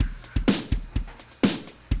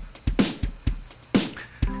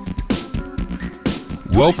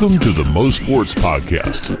Welcome to the Mo Sports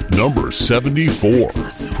Podcast, number 74,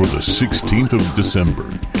 for the 16th of December,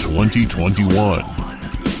 2021.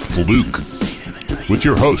 Fluke, with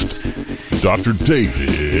your host, Dr.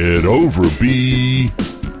 David Overby.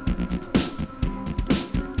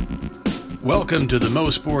 Welcome to the Mo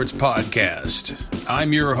Sports Podcast.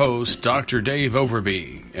 I'm your host, Dr. Dave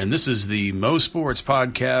Overby, and this is the Mo Sports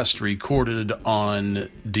Podcast recorded on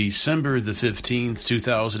December the 15th,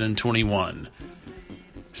 2021.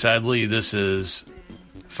 Sadly, this is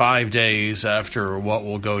 5 days after what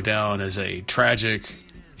will go down as a tragic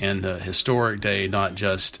and a historic day, not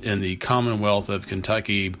just in the Commonwealth of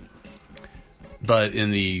Kentucky, but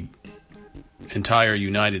in the entire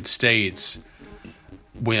United States,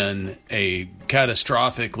 when a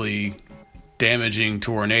catastrophically damaging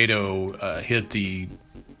tornado hit the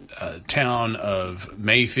town of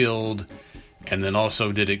Mayfield and then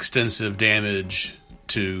also did extensive damage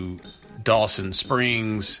to Dawson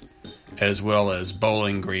Springs, as well as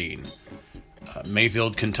Bowling Green.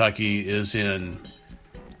 Mayfield, Kentucky is in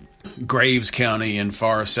Graves County in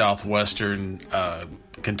far southwestern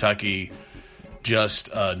Kentucky,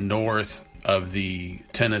 just north of the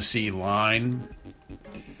Tennessee line,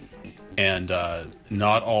 and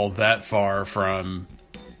not all that far from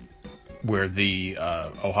where the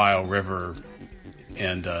Ohio River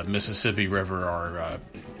and Mississippi River are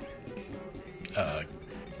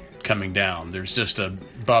coming down. There's just a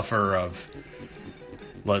buffer of,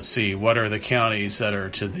 let's see, what are the counties that are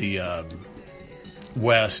to the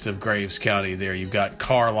west of Graves County there? You've got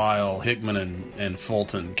Carlisle, Hickman, and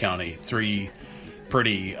Fulton County, three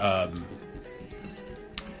pretty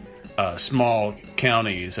small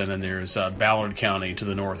counties, and then there's Ballard County to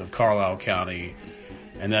the north of Carlisle County,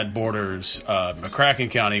 and that borders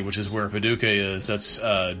McCracken County, which is where Paducah is. That's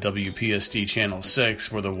WPST Channel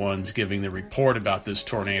 6 were the ones giving the report about this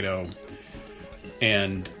tornado.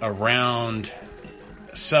 And around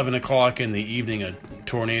 7 o'clock in the evening, a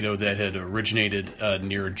tornado that had originated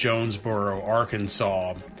near Jonesboro,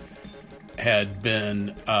 Arkansas, had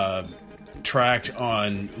been tracked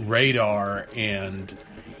on radar, and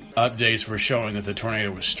updates were showing that the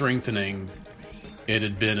tornado was strengthening. It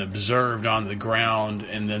had been observed on the ground,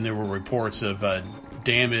 and then there were reports of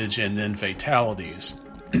damage and then fatalities.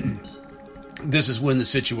 This is when the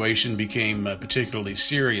situation became particularly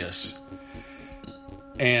serious.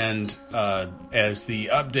 And as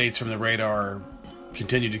the updates from the radar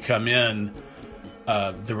continued to come in,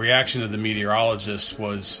 the reaction of the meteorologists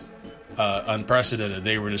was unprecedented.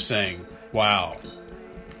 They were just saying, wow,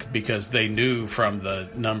 because they knew from the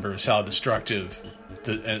numbers how destructive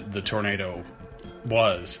the tornado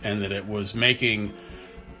was, and that it was making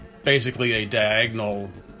basically a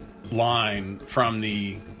diagonal line from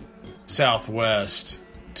the southwest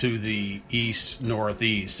to the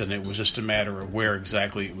east-northeast, and it was just a matter of where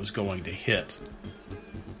exactly it was going to hit.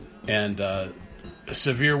 And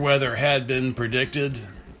severe weather had been predicted,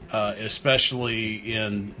 especially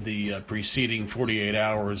in the preceding 48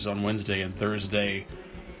 hours on Wednesday and Thursday.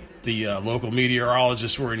 The local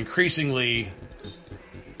meteorologists were increasingly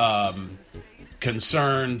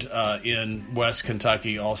concerned in West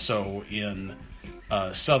Kentucky, also in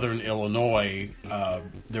southern Illinois.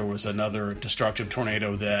 There was another destructive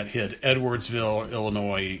tornado that hit Edwardsville,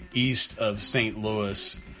 Illinois, east of St.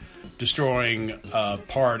 Louis, destroying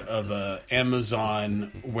part of an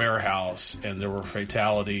Amazon warehouse, and there were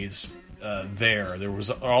fatalities there. There was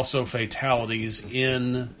also fatalities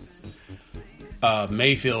in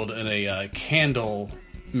Mayfield in a candle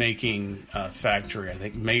making factory. I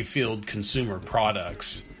think Mayfield Consumer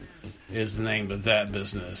Products is the name of that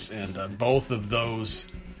business, and both of those,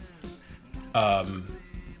 the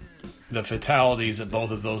fatalities at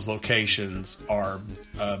both of those locations are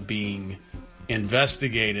being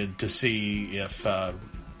investigated to see if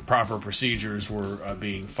proper procedures were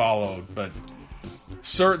being followed. But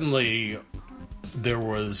certainly there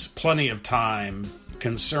was plenty of time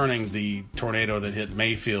concerning the tornado that hit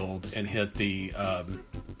Mayfield and hit the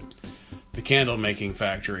candle making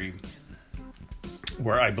factory,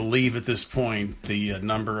 where I believe at this point the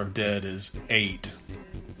number of dead is 8,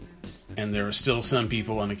 and there are still some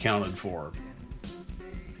people unaccounted for.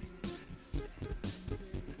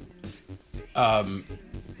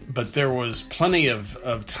 But there was plenty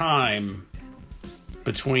of time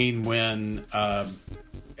between when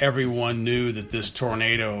everyone knew that this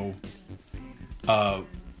tornado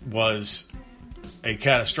was a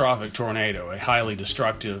catastrophic tornado, a highly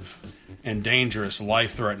destructive and dangerous,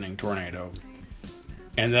 life-threatening tornado,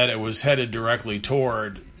 and that it was headed directly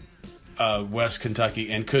toward West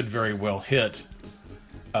Kentucky and could very well hit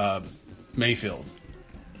Mayfield.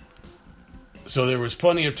 So there was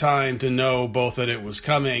plenty of time to know both that it was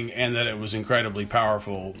coming and that it was incredibly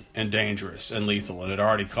powerful and dangerous and lethal. And it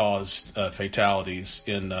already caused fatalities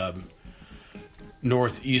in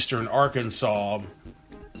northeastern Arkansas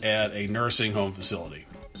at a nursing home facility.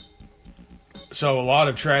 So a lot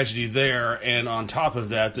of tragedy there, and on top of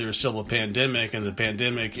that, there's still a pandemic, and the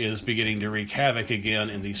pandemic is beginning to wreak havoc again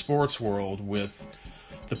in the sports world, with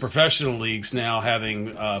the professional leagues now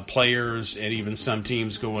having players and even some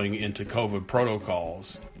teams going into COVID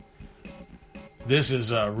protocols. This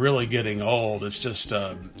is really getting old. It's just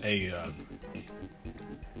a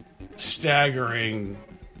staggering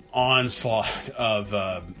onslaught of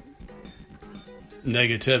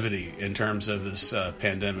negativity in terms of this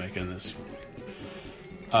pandemic and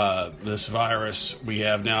this virus. We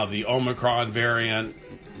have now the Omicron variant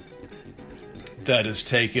that has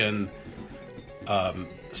taken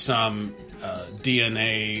some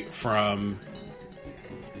DNA from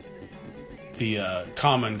the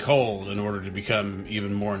common cold in order to become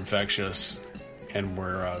even more infectious, and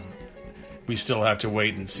we still have to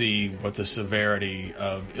wait and see what the severity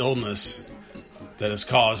of illness that is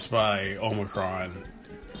caused by Omicron.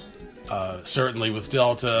 Certainly with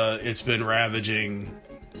Delta, it's been ravaging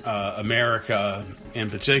America in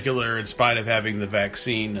particular, in spite of having the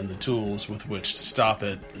vaccine and the tools with which to stop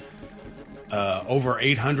it. Over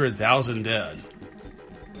 800,000 dead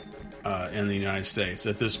in the United States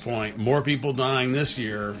at this point. More people dying this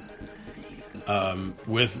year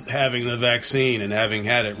with having the vaccine and having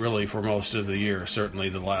had it really for most of the year, certainly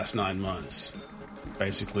the last 9 months,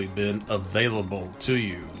 basically been available to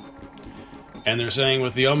you. And they're saying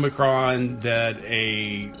with the Omicron that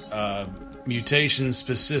a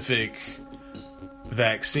mutation-specific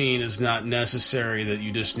vaccine is not necessary, that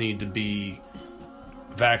you just need to be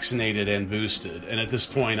vaccinated and boosted. And at this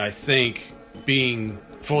point, I think being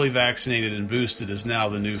fully vaccinated and boosted is now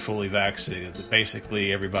the new fully vaccinated. That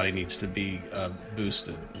basically everybody needs to be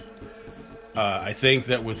boosted. I think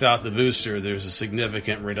that without the booster, there's a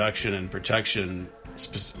significant reduction in protection,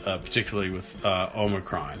 particularly with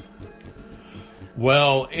Omicron.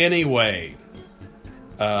 Well, anyway,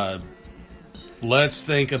 let's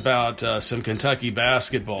think about some Kentucky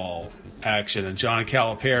basketball action. And John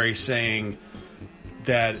Calipari saying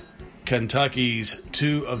that Kentucky's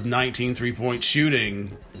 2 of 19 three-point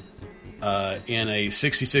shooting in a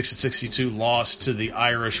 66-62 loss to the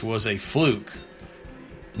Irish was a fluke.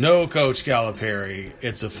 No, Coach Calipari,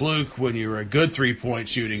 it's a fluke when you're a good three-point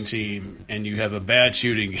shooting team and you have a bad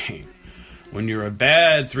shooting game. When you're a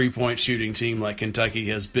bad three-point shooting team like Kentucky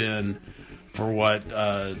has been for what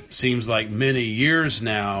seems like many years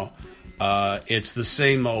now, it's the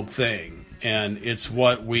same old thing. And it's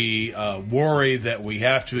what we worry that we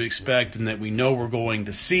have to expect and that we know we're going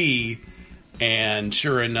to see. And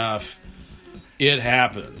sure enough, it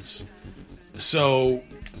happens. So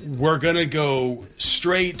we're going to go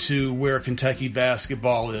straight to where Kentucky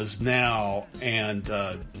basketball is now and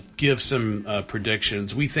give some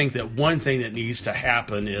predictions. We think that one thing that needs to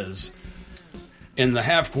happen is in the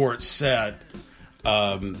half-court set,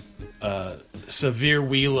 Sahvir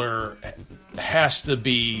Wheeler has to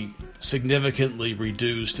be significantly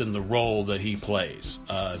reduced in the role that he plays.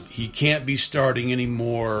 He can't be starting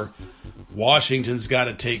anymore. Washington's got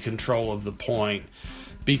to take control of the point,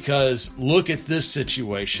 because look at this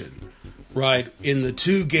situation, right? In the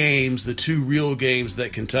two real games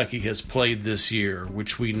that Kentucky has played this year,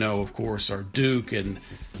 which we know, of course, are Duke and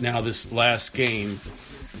now this last game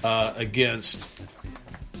against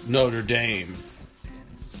Notre Dame,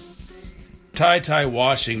 Ty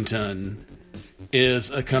Washington is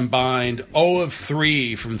a combined 0 of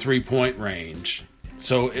 3 from three-point range.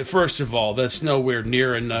 So, first of all, that's nowhere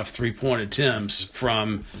near enough three-point attempts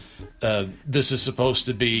from this is supposed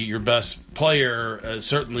to be your best player,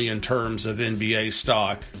 certainly in terms of NBA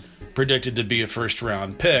stock, predicted to be a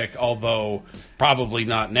first-round pick, although probably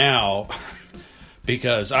not now,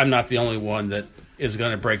 because I'm not the only one that is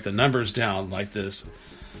going to break the numbers down like this.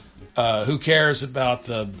 Who cares about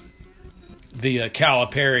the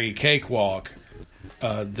Calipari cakewalk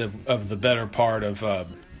of the better part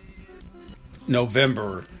of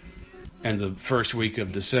November and the first week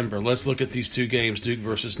of December? Let's look at these two games, Duke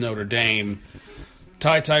versus Notre Dame.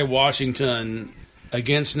 Ty Washington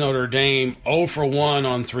against Notre Dame, 0 for 1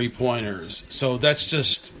 on three-pointers. So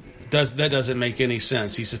that doesn't make any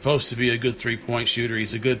sense. He's supposed to be a good three-point shooter.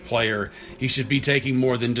 He's a good player. He should be taking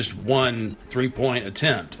more than just one three-point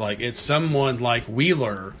attempt. Like, it's someone like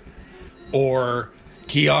Wheeler or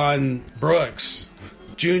Keon Brooks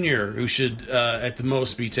Jr., who should at the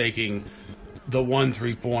most be taking the one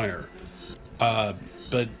three-pointer.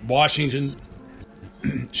 But Washington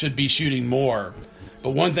should be shooting more.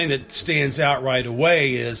 But one thing that stands out right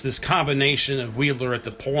away is this combination of Wheeler at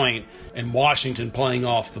the point and Washington playing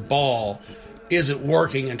off the ball isn't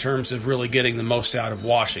working in terms of really getting the most out of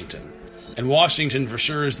Washington. And Washington for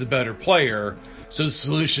sure is the better player, so the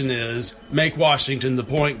solution is make Washington the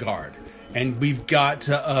point guard. And we've got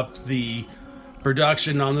to up the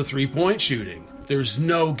production on the three-point shooting. There's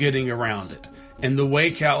no getting around it. And the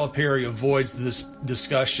way Calipari avoids this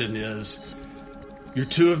discussion is you're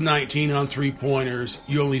 2 of 19 on three-pointers.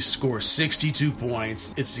 You only score 62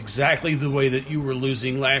 points. It's exactly the way that you were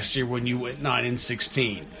losing last year when you went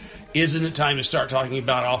 9-16. Isn't it time to start talking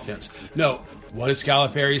about offense? No. What does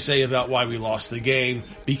Calipari say about why we lost the game?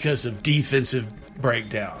 Because of defensive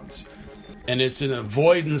breakdowns. And it's an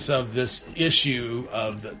avoidance of this issue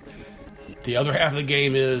of the other half of the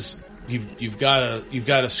game is you've got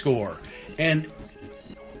to score. And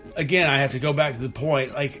again, I have to go back to the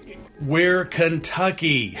point, like, we're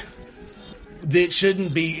Kentucky. It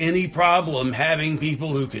shouldn't be any problem having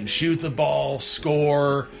people who can shoot the ball,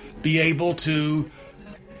 score, be able to,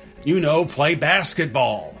 play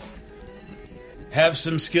basketball. Have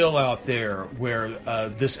some skill out there where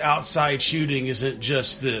this outside shooting isn't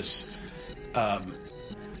just this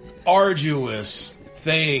arduous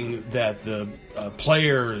thing that the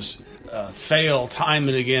players fail time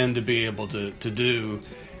and again to be able to do.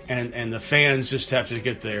 And the fans just have to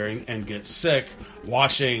get there and get sick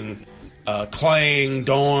watching Clang,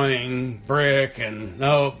 Doing, Brick, and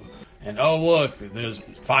oh, look, there's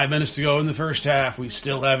 5 minutes to go in the first half. We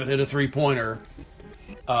still haven't hit a three-pointer.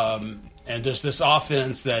 And just this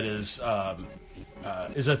offense that is at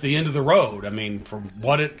the end of the road. I mean, for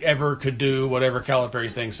what it ever could do, whatever Calipari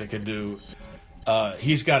thinks it could do,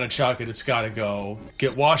 he's got to chuck it. It's got to go.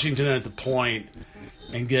 Get Washington at the point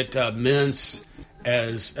and get Mintz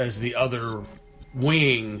as the other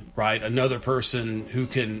wing, right? Another person who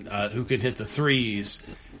can hit the threes,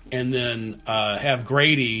 and then have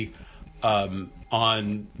Grady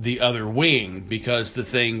on the other wing, because the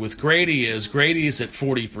thing with Grady is at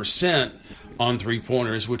 40% on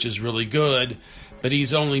three-pointers, which is really good, but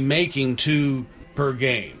he's only making 2 per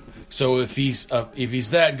game. So if he's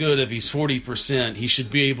that good, if he's 40%, he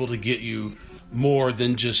should be able to get you more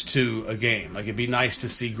than just 2 a game. Like, it'd be nice to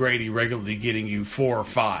see Grady regularly getting you 4 or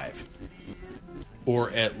 5, or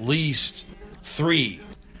at least 3,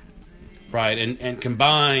 right? And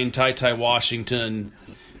combined, Ty Washington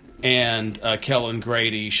and Kellen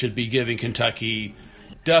Grady should be giving Kentucky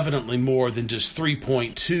definitely more than just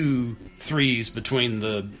 3.2 threes between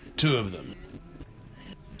the 2 of them.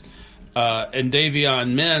 And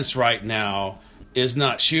Davion Mintz right now is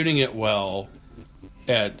not shooting it well.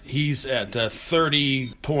 He's at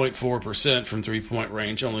 30.4% from three-point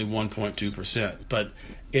range, only 1.2%. But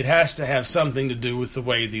it has to have something to do with the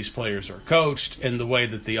way these players are coached and the way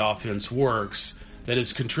that the offense works that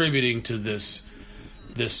is contributing to this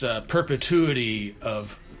perpetuity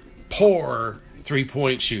of poor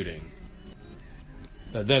three-point shooting.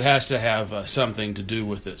 That has to have something to do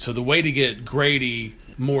with it. So the way to get Grady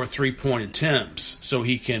more three-point attempts so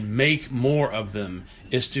he can make more of them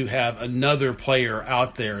is to have another player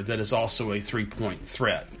out there that is also a three-point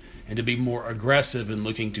threat, and to be more aggressive in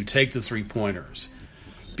looking to take the three-pointers,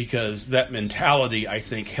 because that mentality, I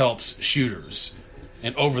think, helps shooters.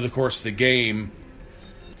 And over the course of the game,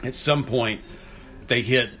 at some point, they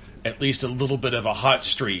hit at least a little bit of a hot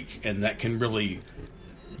streak, and that can really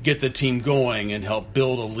get the team going and help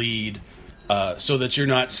build a lead, so that you're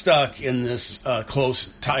not stuck in this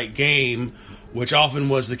close, tight game, which often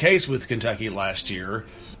was the case with Kentucky last year.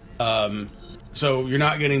 So you're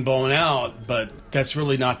not getting blown out, but that's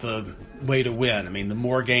really not the way to win. I mean, the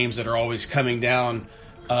more games that are always coming down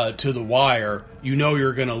to the wire,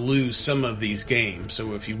 you're going to lose some of these games.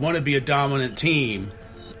 So if you want to be a dominant team,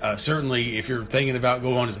 certainly if you're thinking about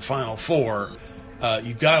going to the Final Four,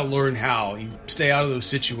 you've got to learn how you stay out of those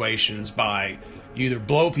situations by you either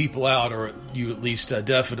blow people out or you at least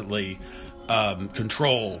definitely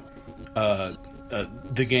control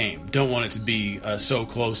the game. Don't want it to be so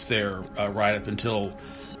close there right up until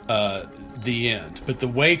the end. But the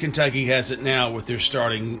way Kentucky has it now with their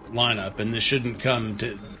starting lineup, and this shouldn't come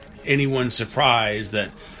to anyone's surprise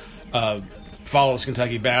that follows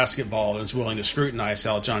Kentucky basketball and is willing to scrutinize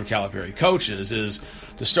how John Calipari coaches, is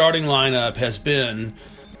the starting lineup has been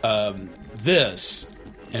this.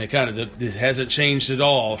 And it hasn't changed at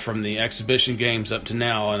all from the exhibition games up to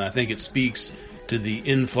now, and I think it speaks to the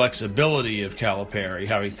inflexibility of Calipari,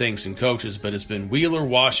 how he thinks and coaches. But it's been Wheeler,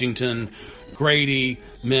 Washington, Grady,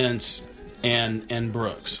 Mintz, and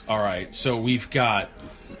Brooks. All right, so we've got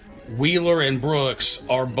Wheeler and Brooks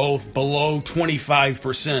are both below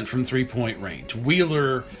 25% from three-point range.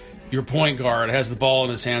 Wheeler your point guard, has the ball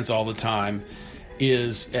in his hands all the time,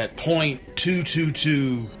 is at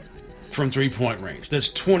 .222 from three-point range. That's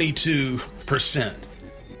 22%.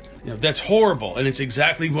 That's horrible, and it's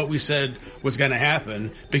exactly what we said was going to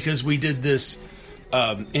happen because we did this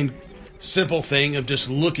in simple thing of just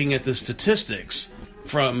looking at the statistics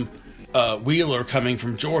from Wheeler coming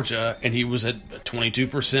from Georgia, and he was at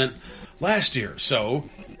 22% last year, so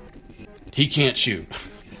he can't shoot.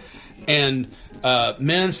 And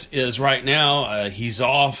Mintz is right now, he's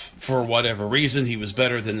off for whatever reason. He was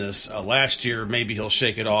better than this last year. Maybe he'll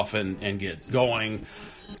shake it off and get going.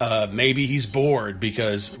 Maybe he's bored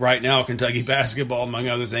because right now Kentucky basketball, among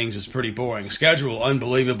other things, is pretty boring. Schedule,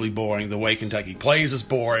 unbelievably boring. The way Kentucky plays is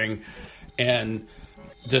boring. And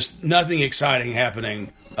just nothing exciting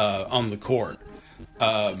happening on the court.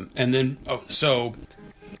 So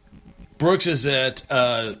Brooks is at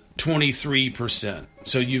 23%.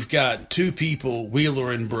 So you've got two people,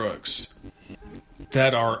 Wheeler and Brooks,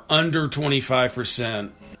 that are under 25%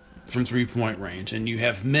 from three-point range. And you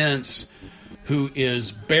have Mintz, who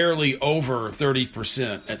is barely over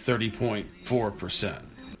 30% at 30.4%.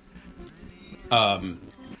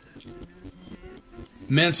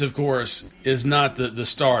 Mintz, of course, is not the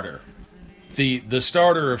starter. The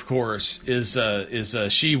starter, of course, is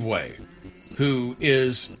Tshiebwe, who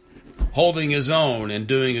is holding his own and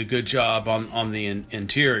doing a good job on the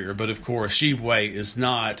interior. But, of course, Tshiebwe is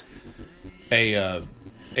not a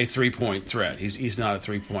three-point threat. He's not a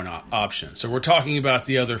three-point option. So we're talking about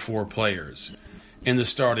the other four players in the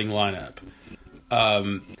starting lineup.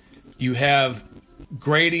 You have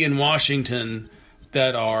Grady and Washington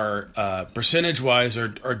that are percentage-wise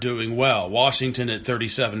are doing well. Washington at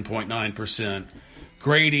 37.9%.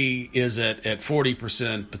 Grady is at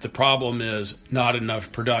 40%, but the problem is not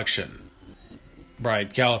enough production. Right,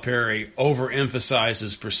 Calipari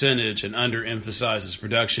overemphasizes percentage and underemphasizes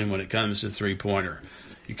production when it comes to three-pointer.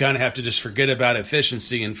 You kind of have to just forget about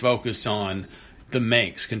efficiency and focus on the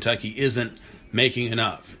makes. Kentucky isn't making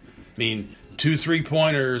enough. I mean, 2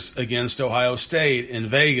 3-pointers against Ohio State in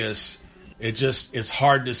Vegas, it's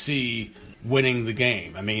hard to see winning the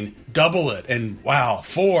game. I mean, double it, and wow,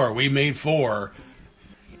 4, we made 4.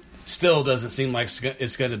 Still doesn't seem like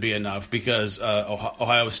it's going to be enough because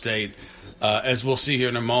Ohio State, as we'll see here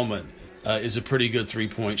in a moment, is a pretty good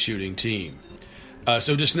three-point shooting team.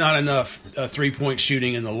 So just not enough three-point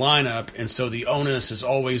shooting in the lineup, and so the onus is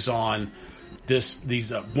always on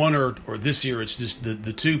these one or this year it's just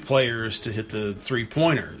the two players to hit the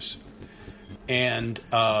three-pointers. And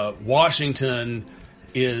Washington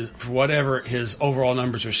is, for whatever his overall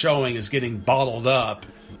numbers are showing, is getting bottled up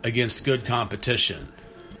against good competition.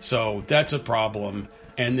 So that's a problem.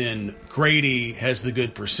 And then Grady has the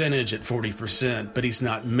good percentage at 40%, but he's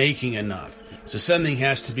not making enough. So something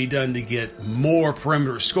has to be done to get more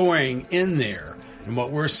perimeter scoring in there. And what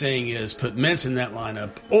we're saying is put Mintz in that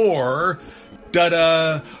lineup, or,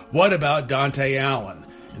 what about Dante Allen?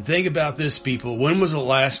 And think about this, people. When was the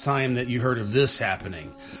last time that you heard of this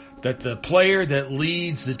happening? That the player that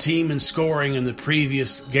leads the team in scoring in the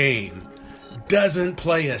previous game doesn't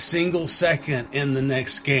play a single second in the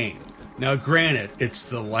next game. Now, granted, it's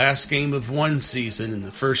the last game of one season and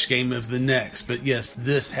the first game of the next, but yes,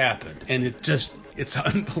 this happened, and it's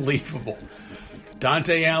unbelievable.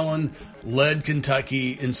 Dante Allen led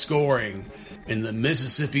Kentucky in scoring in the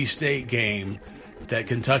Mississippi State game that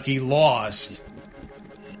Kentucky lost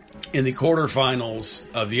in the quarterfinals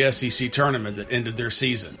of the SEC tournament that ended their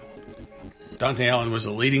season. Dante Allen was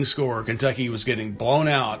the leading scorer. Kentucky was getting blown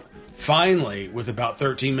out. Finally, with about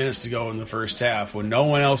 13 minutes to go in the first half, when no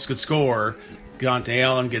one else could score, Dante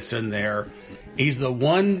Allen gets in there. He's the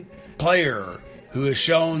one player who has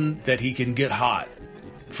shown that he can get hot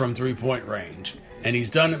from three-point range, and he's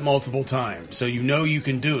done it multiple times. So you know you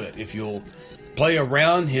can do it if you'll play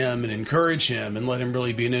around him and encourage him and let him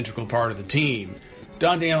really be an integral part of the team.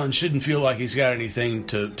 Dante Allen shouldn't feel like he's got anything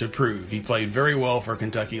to prove. He played very well for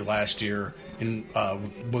Kentucky last year and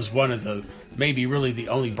was one of the, maybe really the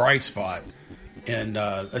only bright spot in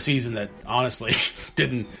a season that honestly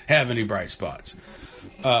didn't have any bright spots.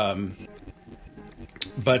 And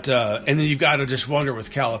then you've got to just wonder with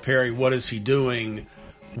Calipari, what is he doing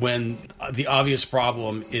when the obvious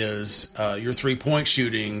problem is your three-point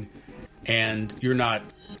shooting and you're not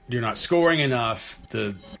scoring enough,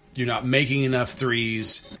 you're not making enough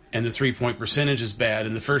threes, and the three-point percentage is bad.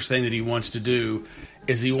 And the first thing that he wants to do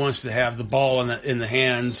is he wants to have the ball in the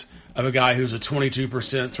hands of a guy who's a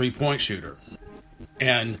 22% three-point shooter.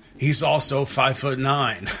 And he's also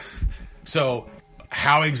 5'9". So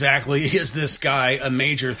how exactly is this guy a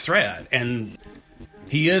major threat? And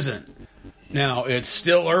he isn't. Now, it's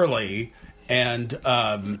still early, and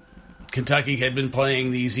Kentucky had been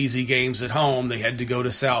playing these easy games at home. They had to go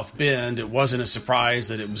to South Bend. It wasn't a surprise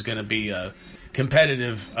that it was going to be a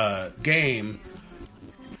competitive game.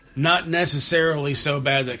 Not necessarily so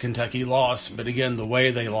bad that Kentucky lost, but again, the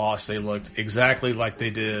way they lost, they looked exactly like they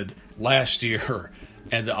did last year,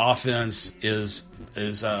 and the offense is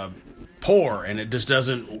poor, and it just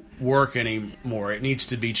doesn't work anymore. It needs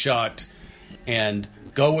to be chucked and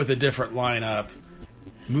go with a different lineup.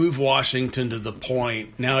 Move Washington to the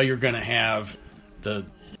point. Now you're going to have the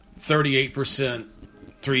 38%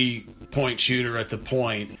 three-point shooter at the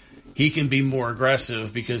point. He can be more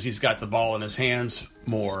aggressive because he's got the ball in his hands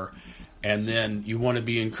more. And then you want to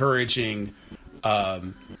be encouraging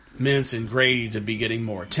Mintz and Grady to be getting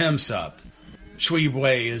more attempts up.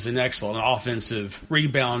 Tshiebwe is an excellent offensive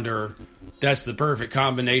rebounder. That's the perfect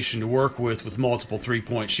combination to work with multiple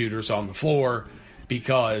three-point shooters on the floor,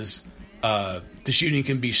 because the shooting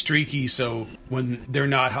can be streaky, so when they're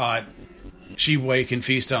not hot, Tshiebwe can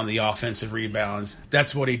feast on the offensive rebounds.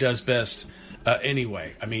 That's what he does best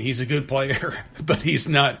anyway. I mean, he's a good player, but he's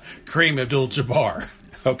not Kareem Abdul-Jabbar.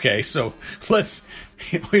 Okay, so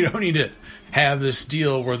we don't need to have this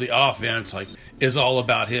deal where the offense is all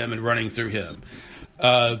about him and running through him.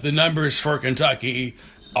 The numbers for Kentucky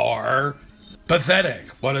are pathetic.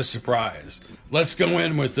 What a surprise. Let's go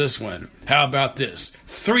in with this one. How about this?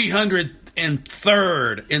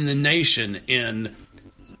 303rd in the nation in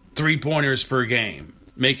three-pointers per game,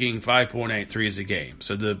 making 5.8 threes a game.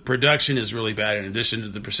 So the production is really bad in addition to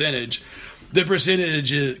the percentage. The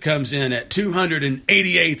percentage comes in at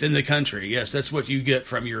 288th in the country. Yes, that's what you get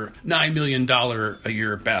from your $9 million a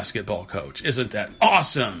year basketball coach. Isn't that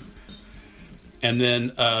awesome? And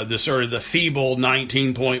then the feeble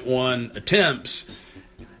 19.1 attempts.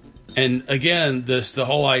 And again, the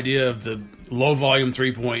whole idea of the low volume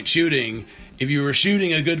three-point shooting, if you were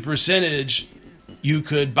shooting a good percentage, you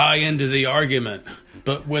could buy into the argument.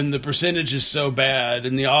 But when the percentage is so bad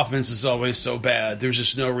and the offense is always so bad, there's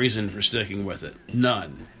just no reason for sticking with it.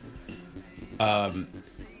 None.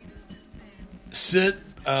 Sit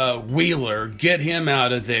Wheeler, get him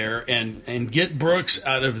out of there, and get Brooks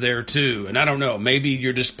out of there too. And I don't know, maybe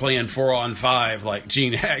you're just playing 4-on-5 like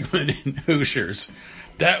Gene Hackman and Hoosiers.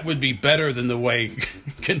 That would be better than the way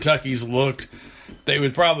Kentucky's looked. They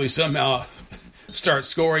would probably somehow start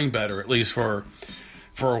scoring better, at least for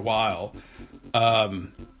a while.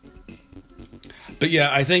 But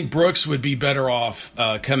yeah, I think Brooks would be better off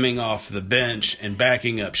coming off the bench and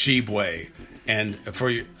backing up Tshiebwe and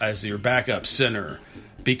as your backup center.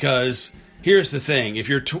 Because here's the thing: if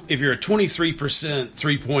you're a 23%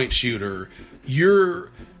 three-point shooter,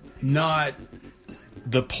 you're not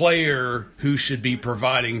the player who should be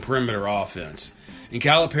providing perimeter offense. And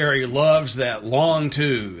Calipari loves that long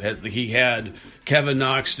two. He had Kevin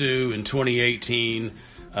Knox do in 2018.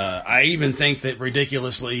 I even think that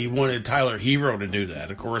ridiculously he wanted Tyler Hero to do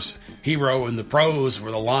that. Of course, Hero in the pros,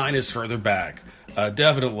 where the line is further back,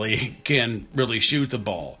 definitely can really shoot the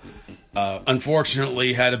ball.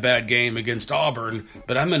 Unfortunately, had a bad game against Auburn,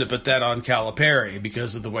 but I'm going to put that on Calipari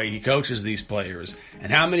because of the way he coaches these players.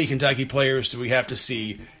 And how many Kentucky players do we have to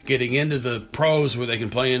see getting into the pros where they can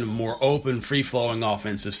play in a more open, free-flowing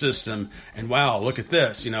offensive system? And wow, look at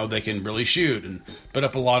this. They can really shoot and put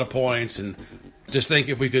up a lot of points. And just think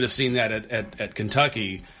if we could have seen that at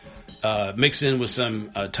Kentucky, mix in with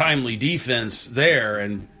some timely defense there,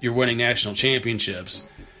 and you're winning national championships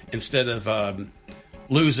instead of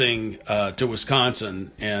losing to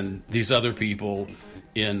Wisconsin and these other people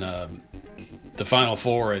in the Final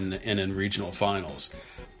Four and in regional finals.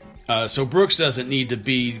 So Brooks doesn't need to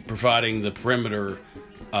be providing the perimeter,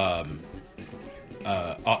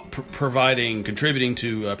 contributing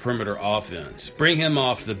to perimeter offense. Bring him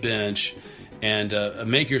off the bench and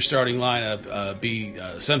make your starting lineup be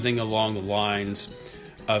something along the lines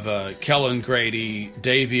of Kellen Grady,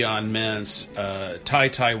 Davion Mintz,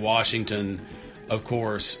 Ty Washington, of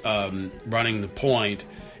course, running the point,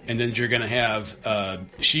 and then you're going to have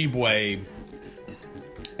Tshiebwe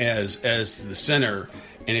as the center.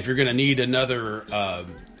 And if you're going to need another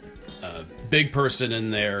big person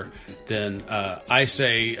in there, then I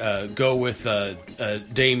say go with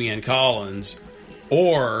Damian Collins.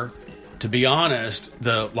 Or, to be honest,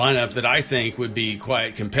 the lineup that I think would be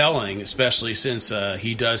quite compelling, especially since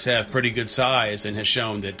he does have pretty good size and has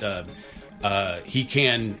shown that he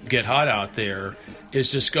can get hot out there,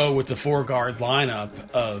 is just go with the four-guard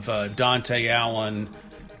lineup of Dante Allen,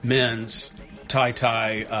 Mintz,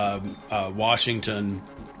 Ty Washington,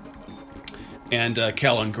 and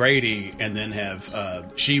Kellen Grady, and then have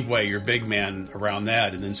Tshiebwe, your big man, around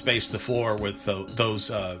that, and then space the floor with those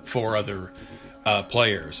four other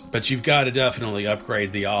players, but you've got to definitely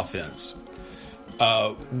upgrade the offense.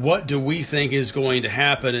 What do we think is going to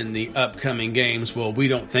happen in the upcoming games? Well, we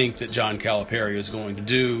don't think that John Calipari is going to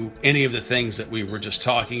do any of the things that we were just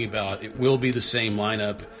talking about. It will be the same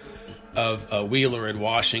lineup of Wheeler in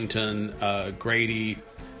Washington, Grady,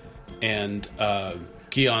 and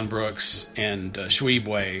Keon Brooks, and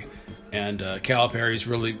Schwebwe. And Calipari's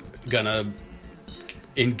really going to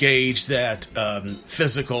engage that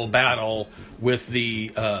physical battle with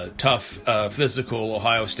the tough physical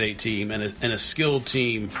Ohio State team and a skilled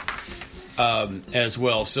team as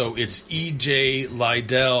well. So it's E.J.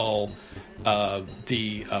 Liddell,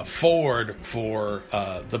 the forward for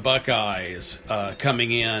the Buckeyes,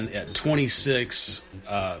 coming in at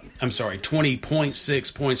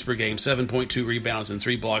 20.6 points per game, 7.2 rebounds, and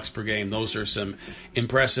 3 blocks per game. Those are some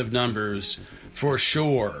impressive numbers for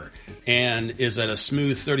sure, and is at a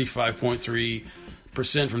smooth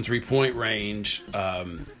 35.3% from three-point range.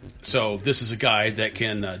 So this is a guy that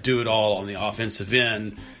can do it all on the offensive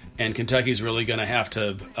end, and Kentucky's really going to have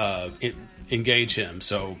to engage him.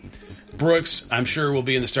 So Brooks, I'm sure, will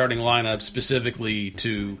be in the starting lineup specifically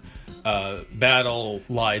to battle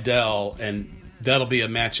Liddell, and that'll be a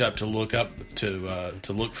matchup to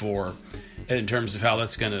look for in terms of how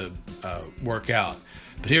that's going to work out.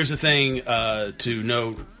 But here's the thing to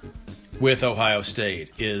note with Ohio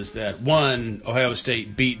State is that, one, Ohio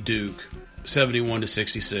State beat Duke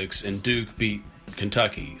 71-66, and Duke beat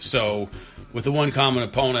Kentucky. So with the one common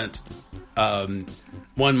opponent,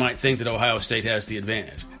 one might think that Ohio State has the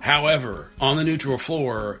advantage. However, on the neutral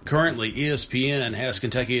floor, currently ESPN has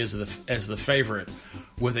Kentucky as the favorite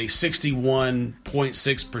with a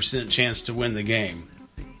 61.6% chance to win the game,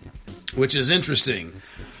 which is interesting.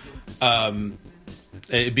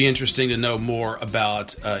 It'd be interesting to know more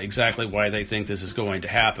about exactly why they think this is going to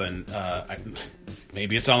happen.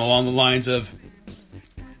 Maybe it's along the lines of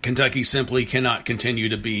Kentucky simply cannot continue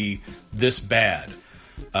to be this bad.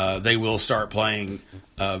 They will start playing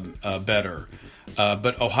better.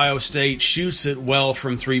 But Ohio State shoots it well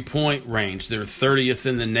from three-point range. They're 30th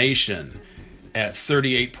in the nation at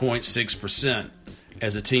 38.6%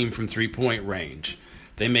 as a team from three-point range.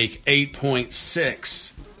 They make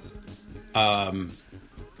 8.6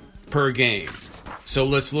 per game. So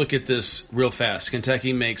let's look at this real fast.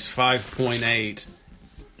 Kentucky makes 5.8,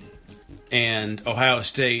 and Ohio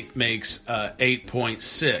State makes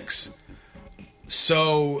 8.6.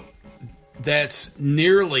 So that's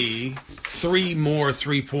nearly 3 more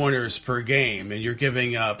three-pointers per game, and you're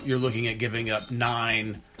looking at giving up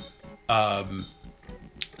 9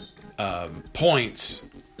 points,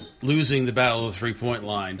 losing the battle of the three-point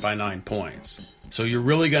line by 9 points. So you're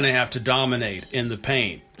really going to have to dominate in the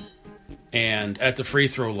paint and at the free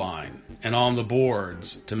throw line and on the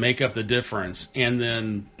boards to make up the difference, and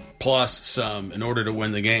then plus some in order to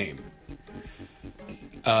win the game.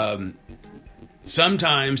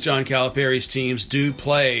 Sometimes John Calipari's teams do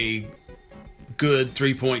play good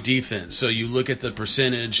three-point defense. So you look at the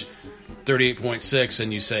percentage, 38.6,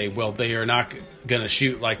 and you say, well, they are not going to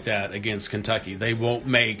shoot like that against Kentucky. They won't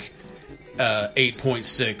make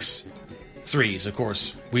 8.6 threes. Of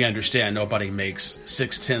course, we understand nobody makes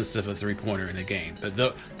 0.6 of a three-pointer in a game.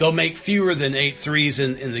 But they'll make fewer than 8 threes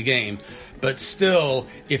in the game. But still,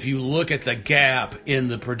 if you look at the gap in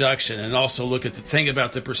the production and also look at think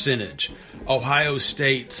about the percentage, Ohio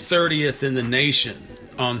State 30th in the nation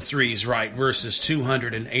on threes, right, versus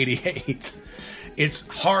 288th. It's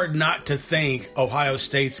hard not to think Ohio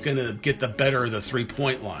State's going to get the better of the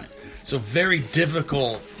three-point line. So very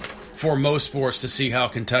difficult for most sports to see how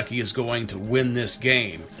Kentucky is going to win this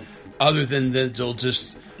game, other than that they'll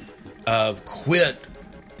just quit,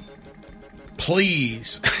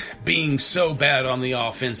 please, being so bad on the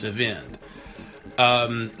offensive end.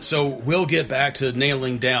 So we'll get back to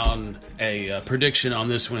nailing down a prediction on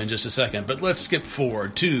this one in just a second. But let's skip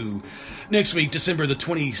forward to next week, December the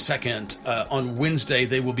 22nd. On Wednesday,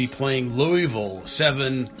 they will be playing Louisville,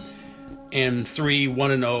 7-3,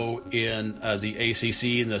 1-0 in the ACC.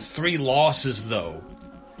 And the 3 losses, though,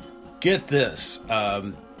 get this.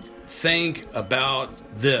 Think about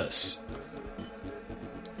this.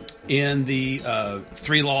 In the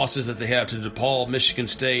 3 losses that they have to DePaul, Michigan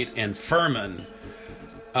State, and Furman,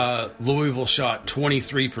 Louisville shot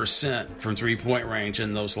 23% from three-point range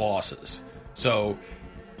in those losses. So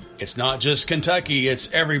it's not just Kentucky,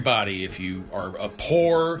 it's everybody. If you are a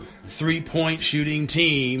poor three-point shooting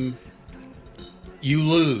team, you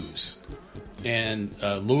lose. And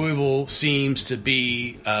Louisville seems to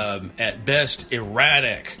be, at best,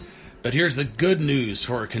 erratic. But here's the good news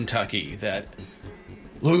for Kentucky, that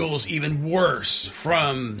Louisville's even worse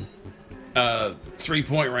from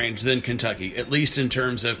 3-point range than Kentucky, at least in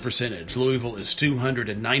terms of percentage. Louisville is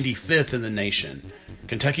 295th in the nation.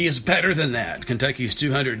 Kentucky is better than that. Kentucky is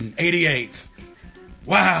 288th.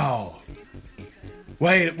 Wow.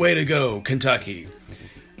 Way to go, Kentucky.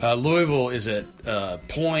 Louisville is at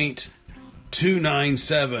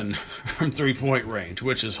 .297 from 3-point range,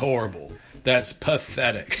 which is horrible. That's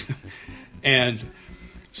pathetic. And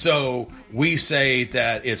so we say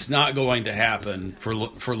that it's not going to happen for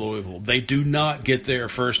Louisville. They do not get their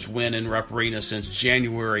first win in Rupp Arena since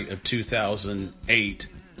January of 2008.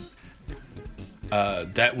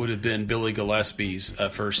 That would have been Billy Gillespie's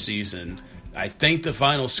first season. I think the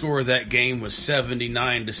final score of that game was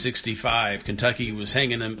 79-65. Kentucky was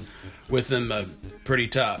hanging with them pretty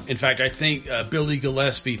tough. In fact, I think Billy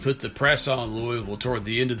Gillespie put the press on Louisville toward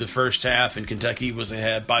the end of the first half, and Kentucky was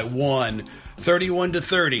ahead by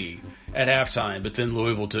 31-30 at halftime. But then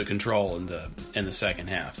Louisville took control in the second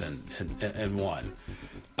half and won.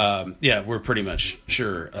 We're pretty much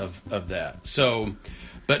sure of that. So,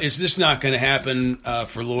 but it's just not going to happen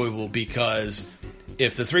for Louisville, because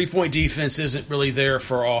if the 3-point defense isn't really there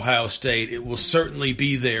for Ohio State, it will certainly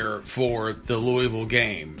be there for the Louisville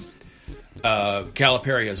game.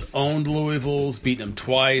 Calipari has owned Louisville, he's beaten them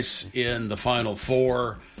twice in the Final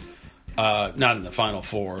Four. Not in the Final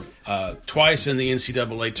Four. Twice in the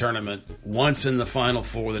NCAA tournament, once in the Final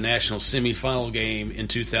Four, the national semifinal game in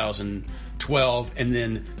 2012, and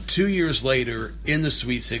then 2 years later in the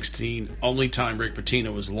Sweet 16. Only time Rick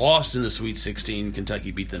Pitino was lost in the Sweet 16, Kentucky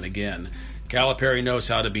beat them again. Calipari knows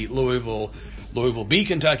how to beat Louisville. Louisville beat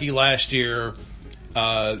Kentucky last year.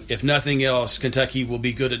 If nothing else, Kentucky will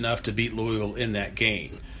be good enough to beat Louisville in that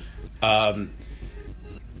game.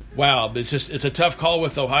 Wow, it's a tough call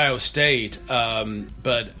with Ohio State,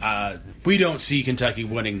 but we don't see Kentucky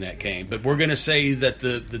winning that game. But we're going to say that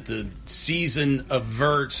the season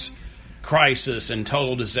averts crisis and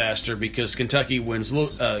total disaster because Kentucky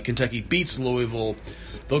beats Louisville.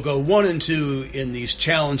 They'll go 1-2 in these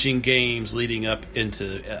challenging games leading up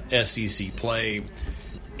into SEC play,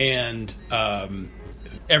 and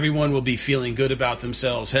everyone will be feeling good about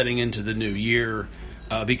themselves heading into the new year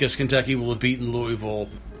because Kentucky will have beaten Louisville,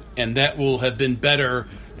 and that will have been better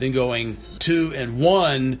than going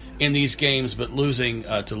 2-1 in these games but losing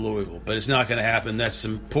to Louisville. But it's not going to happen. That's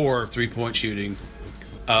some poor 3-point shooting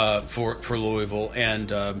for Louisville, and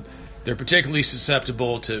they're particularly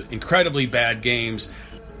susceptible to incredibly bad games.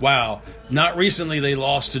 Wow, not recently they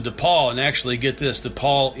lost to DePaul, and actually get this,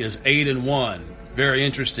 DePaul is 8-1. Very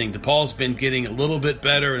interesting. DePaul's been getting a little bit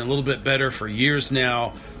better and a little bit better for years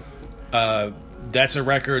now. That's a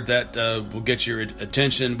record that will get your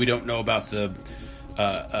attention. We don't know about the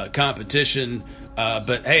competition,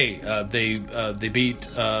 but hey, they beat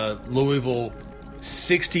Louisville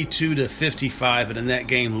 62-55, and in that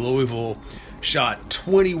game, Louisville shot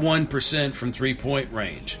 21% from 3-point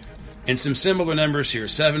range. And some similar numbers here: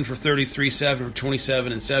 7 for 33, 7 for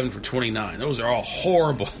 27, and 7 for 29. Those are all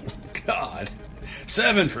horrible. God.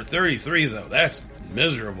 7 for 33, though. That's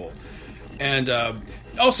miserable. And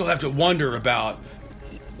also have to wonder about,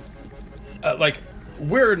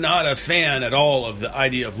 we're not a fan at all of the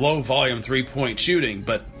idea of low-volume 3-point shooting,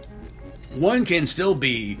 but one can still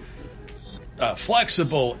be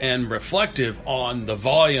flexible and reflective on the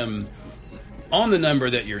volume, on the number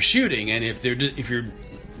that you're shooting. And if you're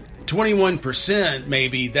 21%,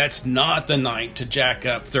 maybe that's not the night to jack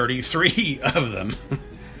up 33 of them.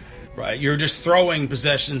 Right? You're just throwing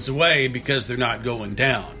possessions away because they're not going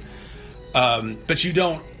down. But you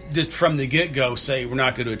don't, just from the get-go, say we're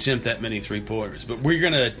not going to attempt that many three-pointers. But we're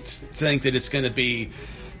going to think that it's going to be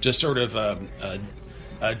just sort of a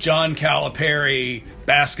John Calipari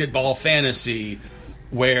basketball fantasy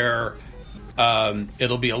where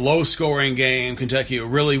it'll be a low-scoring game. Kentucky will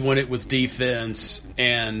really win it with defense,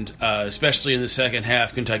 and especially in the second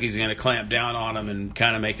half, Kentucky's going to clamp down on them and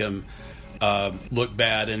kind of make them look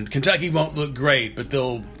bad. And Kentucky won't look great, but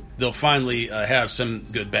they'll finally have some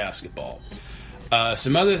good basketball.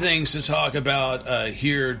 Some other things to talk about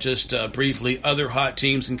here, just briefly. Other hot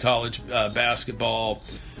teams in college basketball.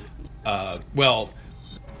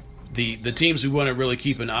 The teams we want to really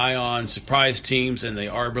keep an eye on, surprise teams, and they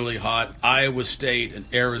are really hot. Iowa State and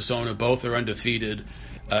Arizona both are undefeated.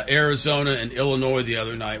 Arizona and Illinois the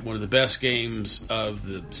other night, one of the best games of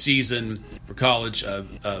the season for college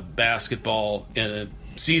basketball, in a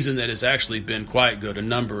season that has actually been quite good. A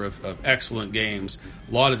number of excellent games,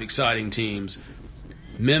 a lot of exciting teams.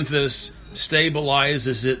 Memphis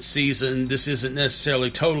stabilizes its season. This isn't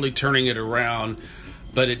necessarily totally turning it around,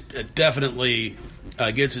 but it definitely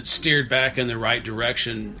gets it steered back in the right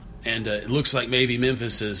direction. And it looks like maybe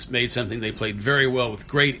Memphis has made something. They played very well with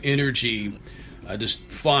great energy, just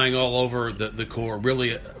flying all over the court,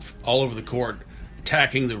 really all over the court,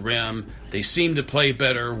 attacking the rim. They seem to play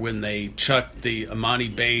better when they chuck the Amani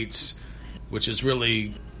Bates, which is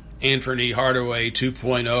really Anthony Hardaway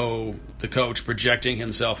 2.0, the coach projecting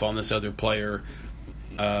himself on this other player.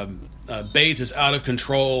 Bates is out of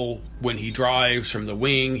control when he drives from the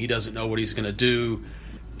wing. He doesn't know what he's going to do.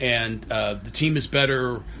 And the team is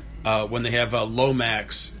better when they have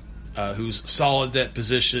Lomax, who's solid at that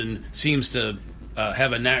position, seems to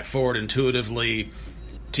have a knack for it intuitively.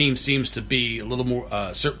 Team seems to be a little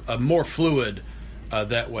more fluid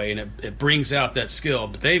that way, and it brings out that skill.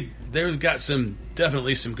 But they've got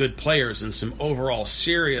definitely some good players and some overall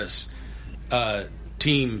serious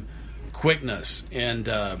team quickness, and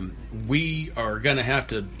we are going to have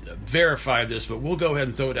to verify this, but we'll go ahead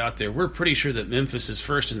and throw it out there. We're pretty sure that Memphis is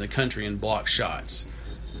first in the country in block shots.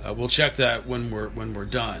 We'll check that when we're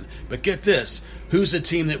done. But get this: who's a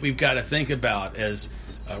team that we've got to think about as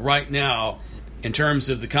right now in terms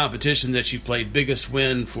of the competition that you've played? Biggest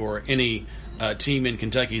win for any team in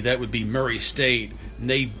Kentucky, that would be Murray State. And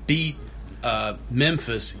they beat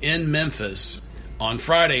Memphis in Memphis on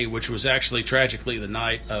Friday, which was actually tragically the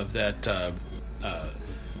night of that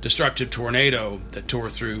destructive tornado that tore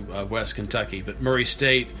through West Kentucky. But Murray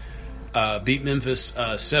State beat Memphis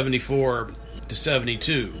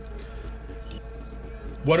 74-72.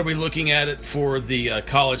 What are we looking at it for the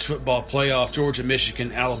college football playoff? Georgia,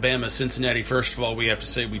 Michigan, Alabama, Cincinnati. First of all, we have to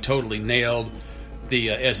say we totally nailed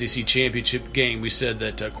the SEC championship game. We said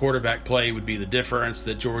that quarterback play would be the difference,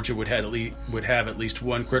 that Georgia would have at least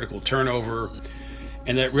one critical turnover,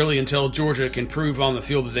 and that really until Georgia can prove on the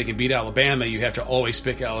field that they can beat Alabama, you have to always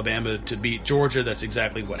pick Alabama to beat Georgia. That's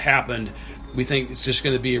exactly what happened. We think it's just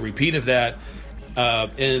going to be a repeat of that.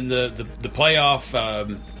 In the playoff,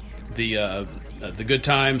 the good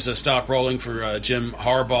times stop rolling for Jim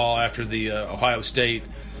Harbaugh after the Ohio State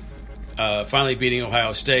finally beating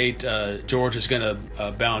Ohio State. Georgia's going to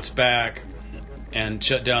bounce back and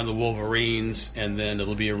shut down the Wolverines, and then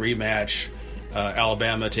it'll be a rematch.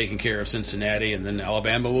 Alabama taking care of Cincinnati, and then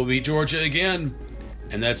Alabama will beat Georgia again,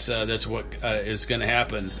 and that's what is going to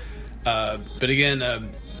happen. But again,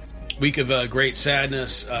 week of great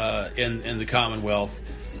sadness in the Commonwealth,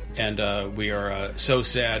 and we are so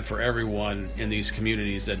sad for everyone in these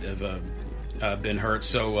communities that have been hurt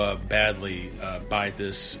so badly by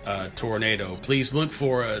this tornado. Please look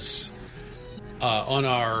for us on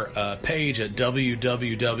our page at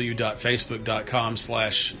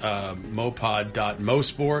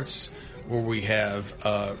www.facebook.com/mopod.mosports, where we have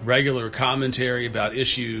regular commentary about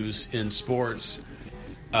issues in sports.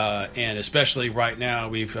 And especially right now,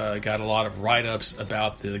 we've got a lot of write-ups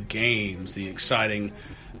about the games, the exciting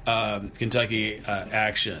Kentucky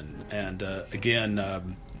action. And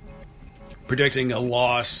again, predicting a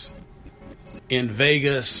loss in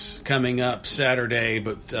Vegas coming up Saturday,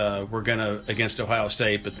 but we're going to against Ohio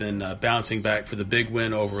State, but then bouncing back for the big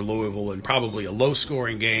win over Louisville, and probably a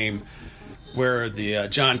low-scoring game where the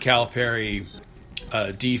John Calipari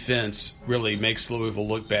defense really makes Louisville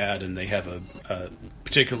look bad, and they have a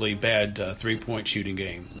particularly bad three-point shooting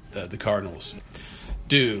game, the Cardinals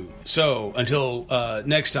do. So until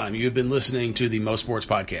next time, you've been listening to the Mo Sports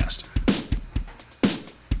Podcast.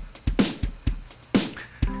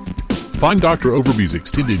 Find Dr. Overby's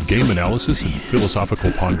extended game analysis and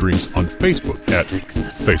philosophical ponderings on Facebook at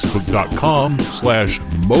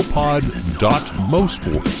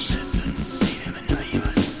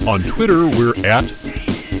facebook.com/mopod.mosports. On Twitter, we're at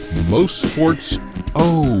MoSportsO.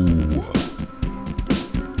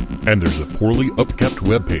 And there's a poorly upkept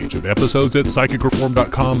webpage of episodes at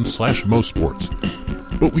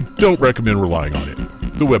psychicreform.com/mosports. But we don't recommend relying on it.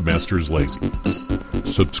 The webmaster is lazy.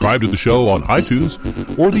 Subscribe to the show on iTunes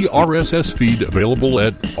or the RSS feed available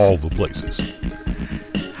at all the places.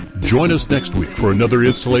 Join us next week for another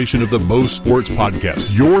installation of the Mo Sports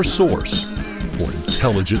Podcast, your source for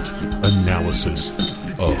intelligent analysis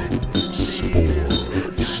of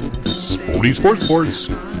sports. Sporty Sports.